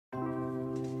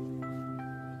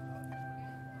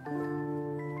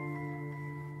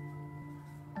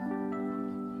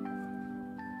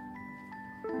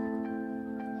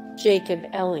Jacob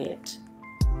Elliott,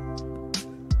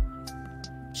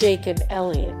 Jacob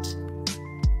Elliott,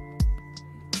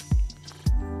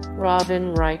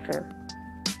 Robin Riker,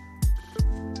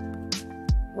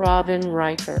 Robin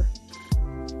Riker,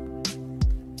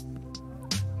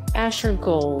 Asher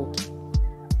Gold,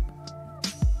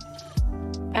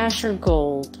 Asher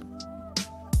Gold,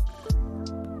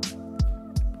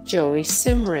 Joey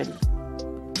Simmrin,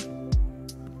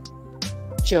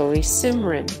 Joey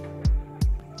Simmrin,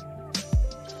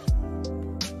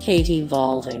 Katie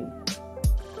Volding,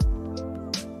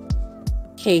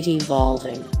 Katie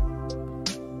Volding,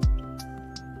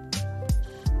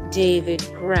 David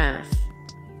Graf,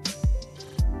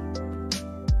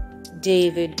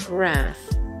 David Graf,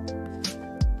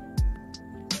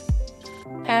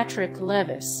 Patrick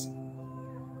Levis,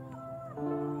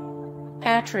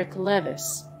 Patrick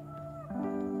Levis,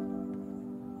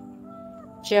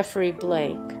 Geoffrey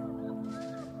Blake,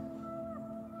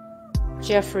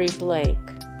 Geoffrey Blake,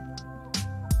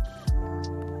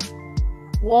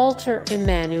 Walter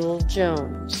Emanuel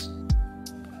Jones,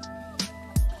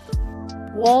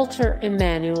 Walter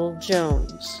Emanuel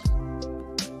Jones,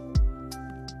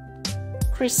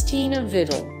 Christina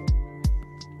Vidal,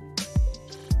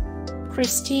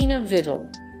 Christina Vidal,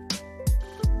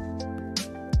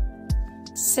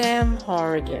 Sam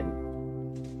Horrigan,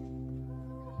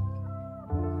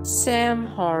 Sam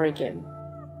Horrigan,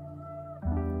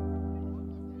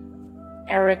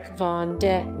 Erik von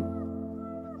Detten,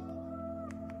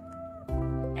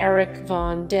 Erik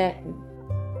von Detten.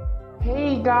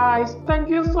 Hey guys, thank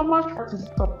you so much for the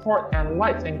support and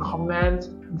likes and comments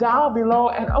down below,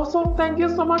 and also thank you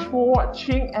so much for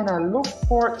watching, and I look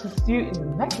forward to see you in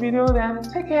the next video. Then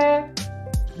take care,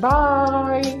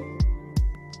 bye.